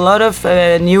there are a lot of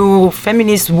new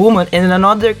feminist women in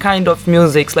another kind of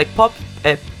music, like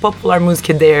popular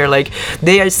music there, like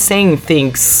they are saying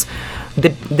things.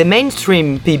 The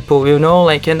mainstream people, you know,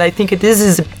 like, and I think this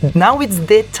is now it's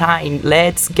the time.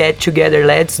 Let's get together.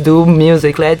 Let's do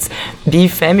music. Let's be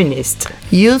feminist.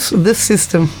 Use the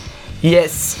system.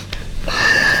 Yes.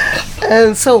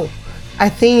 And so, I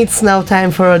think it's now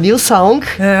time for a new song.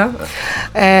 Ja.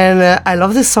 And I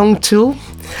love this song too.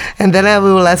 And then I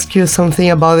will ask you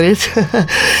something about it.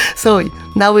 So,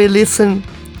 now we listen.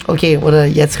 Okay, oder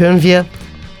jetzt hören wir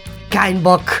Kein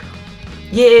Bock.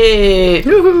 Yeah.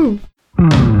 Juhu.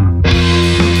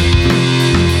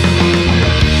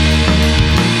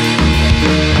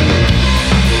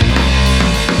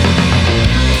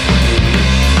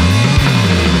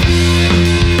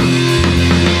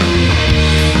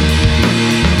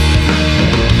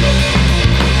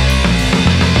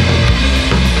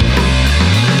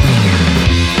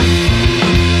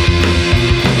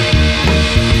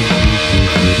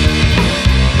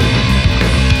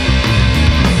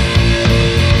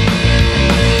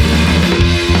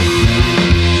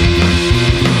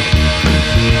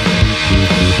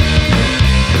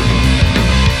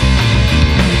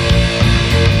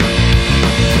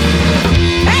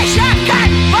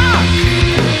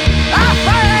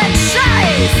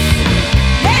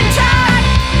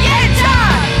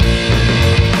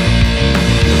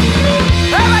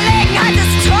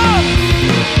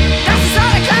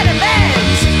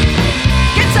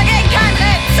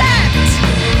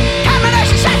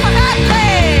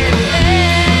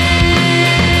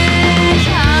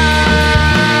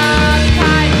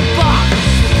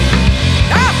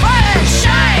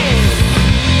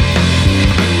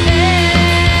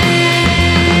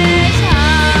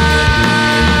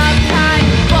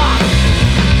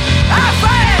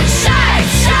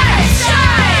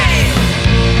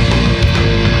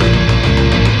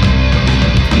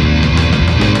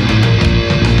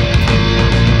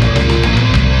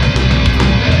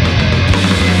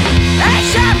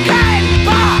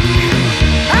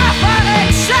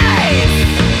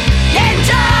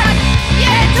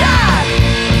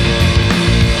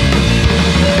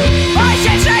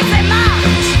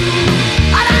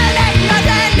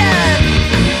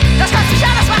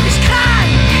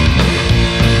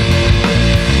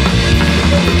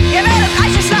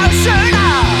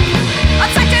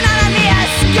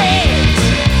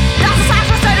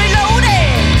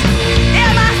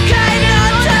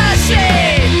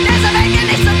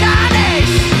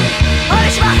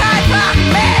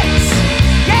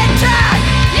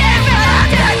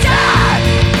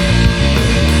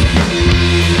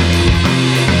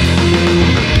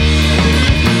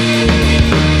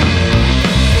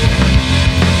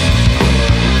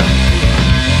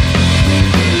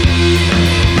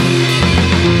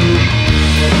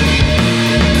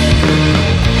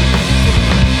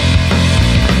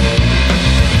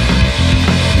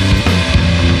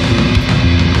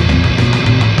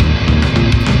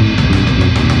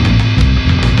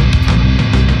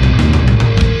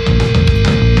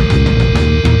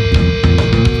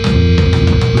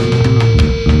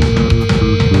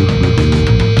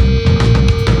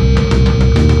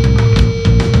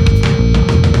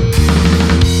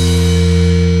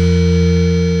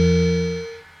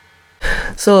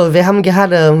 So, wir haben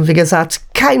gerade, wie gesagt,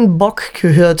 Kein Bock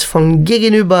gehört von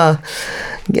Gegenüber.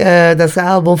 Das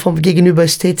Album von Gegenüber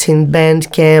steht in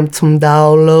Bandcamp zum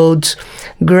Download,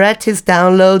 gratis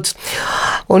Download.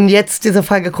 Und jetzt diese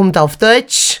Frage kommt auf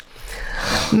Deutsch.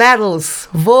 Mädels,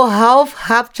 worauf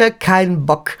habt ihr keinen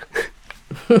Bock?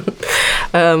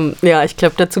 Ja, ich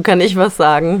glaube, dazu kann ich was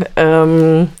sagen.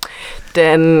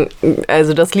 Denn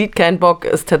also das Lied Kein Bock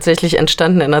ist tatsächlich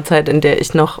entstanden in einer Zeit, in der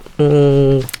ich noch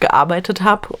gearbeitet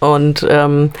habe und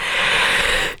in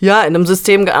einem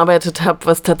System gearbeitet habe,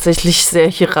 was tatsächlich sehr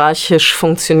hierarchisch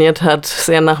funktioniert hat,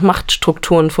 sehr nach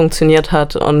Machtstrukturen funktioniert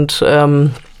hat und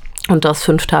das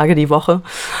 5 Tage die Woche.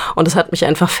 Und es hat mich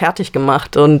einfach fertig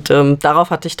gemacht. Und darauf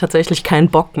hatte ich tatsächlich keinen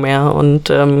Bock mehr. Und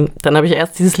dann habe ich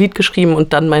erst dieses Lied geschrieben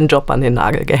und dann meinen Job an den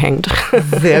Nagel gehängt.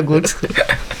 Sehr gut.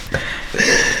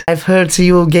 I've heard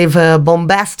you gave a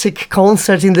bombastic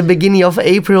concert in the beginning of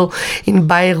April in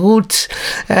Beirut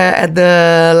at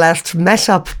the last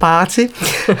mashup party,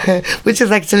 which is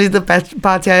actually the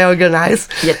party I organized.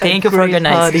 Yeah, thank you for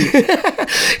organizing.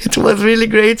 It was really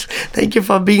great. Thank you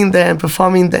for being there and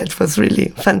performing that. It was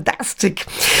really fantastic.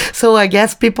 So I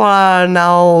guess people are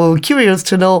now curious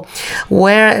to know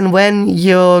where and when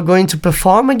you're going to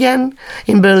perform again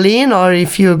in Berlin or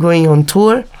if you're going on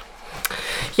tour.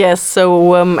 Yes,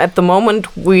 so at the moment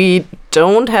we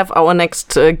don't have our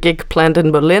next gig planned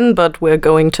in Berlin, but we're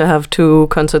going to have 2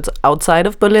 concerts outside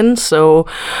of Berlin. So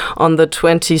on the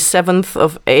 27th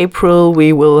of April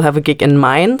we will have a gig in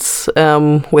Mainz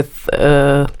with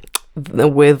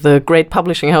a great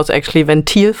publishing house, actually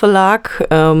Ventil Verlag,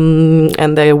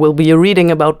 and there will be a reading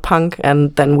about punk,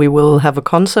 and then we will have a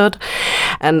concert.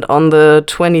 And on the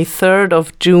 23rd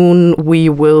of June we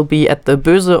will be at the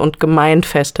Böse und Gemein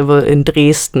Festival in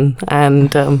Dresden,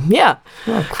 and cool.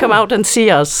 Come out and see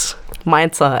us,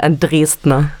 Mainzer and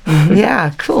Dresdner.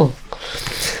 Yeah, cool.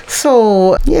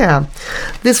 So, yeah,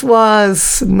 das war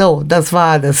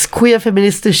das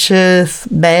queer-feministische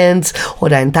Band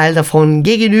oder ein Teil davon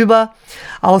gegenüber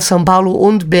aus São Paulo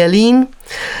und Berlin.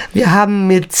 Wir haben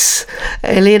mit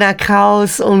Elena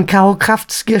Kraus und Caro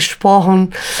Kraft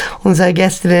gesprochen, unsere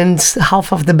Gästinnen,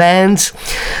 Half of the Band.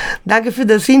 Danke für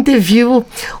das Interview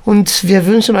und wir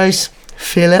wünschen euch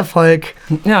viel Erfolg.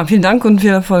 Ja, vielen Dank und viel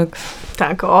Erfolg.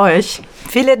 Danke euch.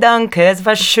 Vielen Dank, es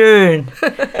war schön.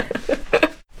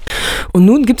 Und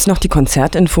nun gibt's noch die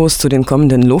Konzertinfos zu den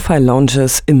kommenden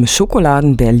Lo-Fi-Lounges im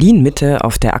Schokoladen Berlin Mitte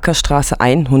auf der Ackerstraße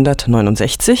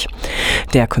 169,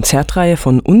 der Konzertreihe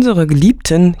von unserer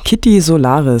geliebten Kitty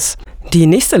Solaris. Die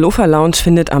nächste Lo-Fi-Lounge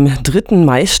findet am 3.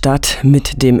 Mai statt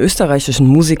mit dem österreichischen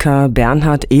Musiker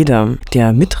Bernhard Eder,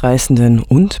 der mitreißenden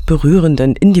und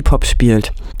berührenden Indie-Pop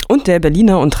spielt, und der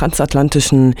Berliner und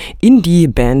transatlantischen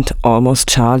Indie-Band Almost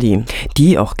Charlie,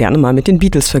 die auch gerne mal mit den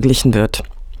Beatles verglichen wird.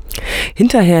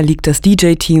 Hinterher liegt das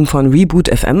DJ-Team von Reboot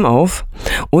FM auf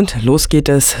und los geht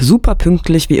es super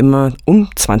pünktlich wie immer um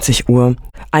 20 Uhr.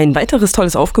 Ein weiteres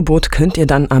tolles Aufgebot könnt ihr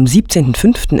dann am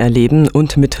 17.05. erleben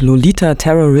und mit Lolita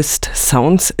Terrorist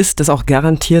Sounds ist es auch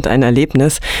garantiert ein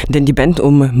Erlebnis, denn die Band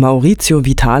um Maurizio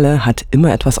Vitale hat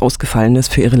immer etwas Ausgefallenes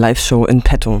für ihre Live-Show in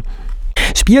petto.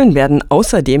 Spielen werden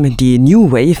außerdem die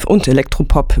New Wave und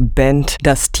Elektropop-Band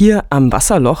Das Tier am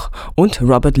Wasserloch und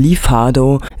Robert Lee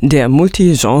Fardo, der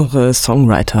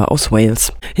Multigenre-Songwriter aus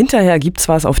Wales. Hinterher gibt's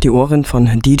was auf die Ohren von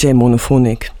DJ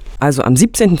Monophonic. Also am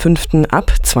 17.05.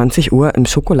 ab 20 Uhr im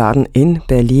Schokoladen in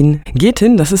Berlin. Geht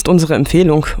hin, das ist unsere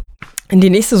Empfehlung. Die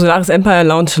nächste Solaris Empire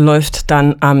Lounge läuft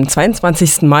dann am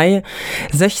 22. Mai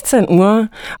 16 Uhr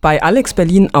bei Alex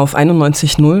Berlin auf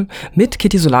 91.0 mit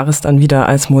Kitty Solaris dann wieder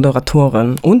als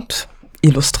Moderatorin und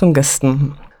illustren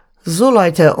Gästen. So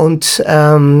Leute, und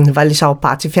weil ich auch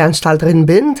Partyveranstalterin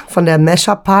bin, von der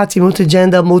Mashup Party,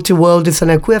 Multigender, Multiworld ist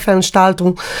eine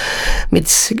Queer-Veranstaltung mit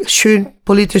schön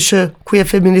politische,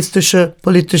 queer-feministische,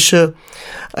 politische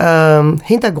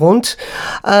Hintergrund.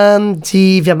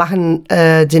 Wir machen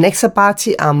die nächste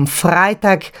Party am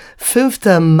Freitag,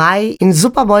 5. Mai in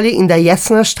Supermolly in der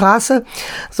Jessener Straße.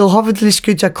 So hoffentlich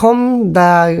könnt ihr kommen.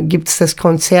 Da gibt's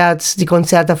die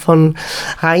Konzerte von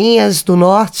Rainhas do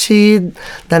Norte,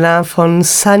 danach von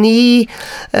Sunny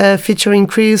featuring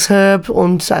Chris Herb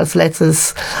und als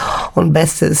letztes und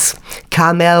bestes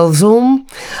Carmel Zoom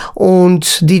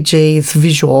und DJs,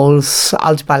 Visuals,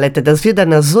 Altpalette. Das wird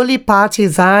eine Soli-Party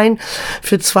sein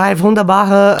für 2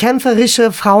 wunderbare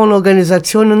kämpferische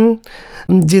Frauenorganisationen,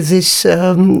 die sich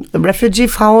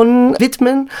Refugee-Frauen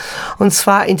widmen, und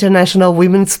zwar International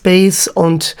Women's Space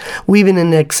und Women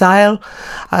in Exile.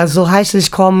 Also herzlich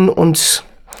kommen und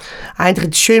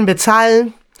Eintritt schön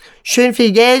bezahlen, schön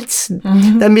viel Geld,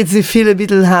 damit sie viele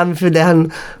Mittel haben für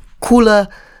deren coole,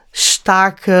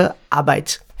 starke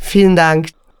Arbeit. Vielen Dank.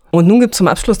 Und nun gibt es zum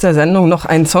Abschluss der Sendung noch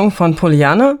einen Song von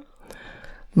Pollyanna.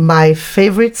 My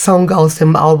favorite song aus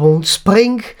dem Album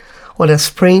Spring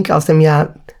aus dem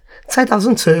Jahr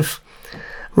 2012.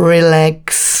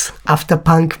 Relax. After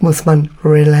Punk muss man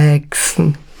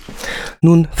relaxen.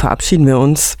 Nun verabschieden wir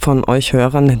uns von euch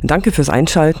Hörern. Danke fürs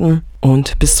Einschalten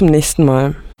und bis zum nächsten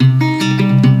Mal.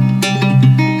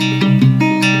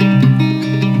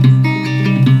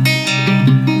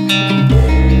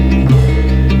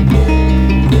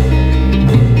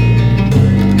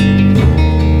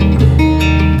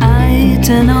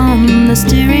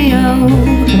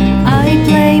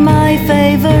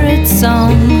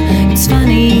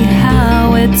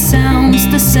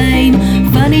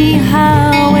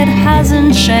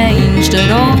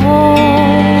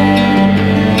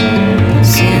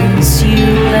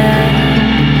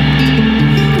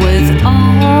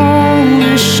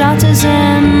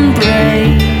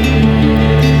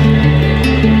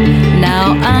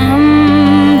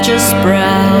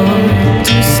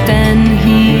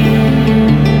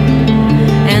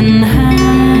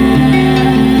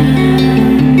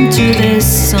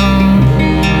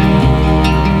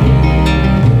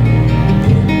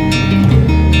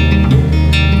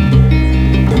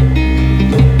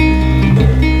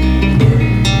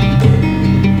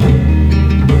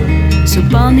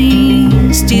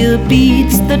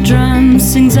 dream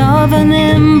sings of an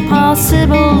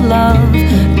impossible love.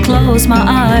 Close my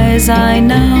eyes, I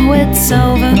know it's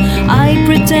over. I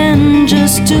pretend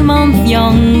just 2 months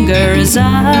younger as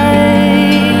I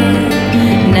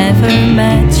never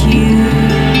met you.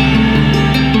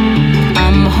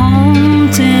 I'm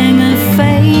haunting a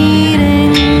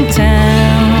fading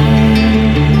town.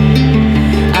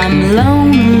 I'm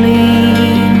lonely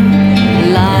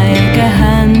like a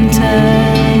hunter.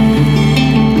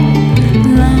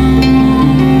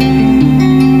 Lonely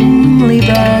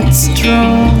but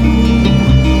strong.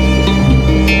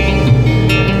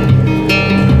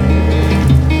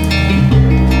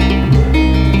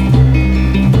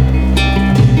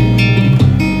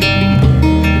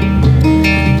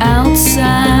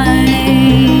 Outside,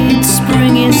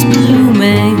 spring is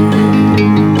blooming.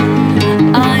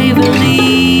 Ivy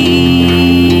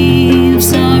leaves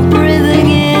are breathing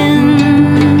in,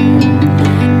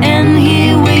 and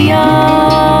here we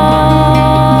are,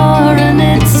 and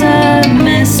it's a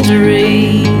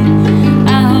mystery.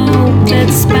 I hope that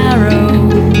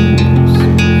sparrows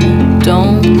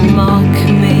don't mock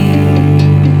me.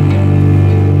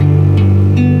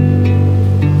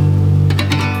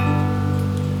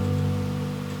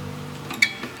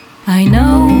 I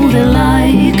know they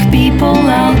like people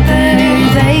out there.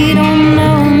 They don't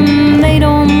know, they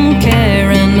don't care.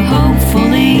 And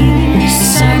hopefully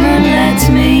summer lets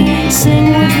me sing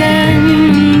with them,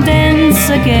 dance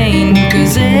again.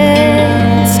 'Cause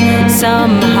it's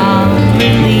somehow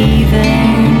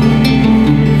relieving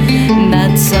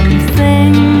that some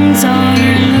things are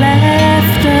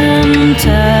left unturned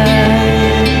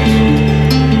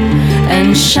and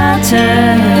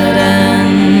shattered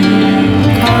and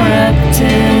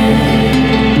corrupted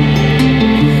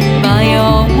by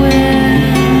your will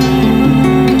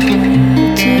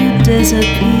to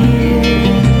disappear.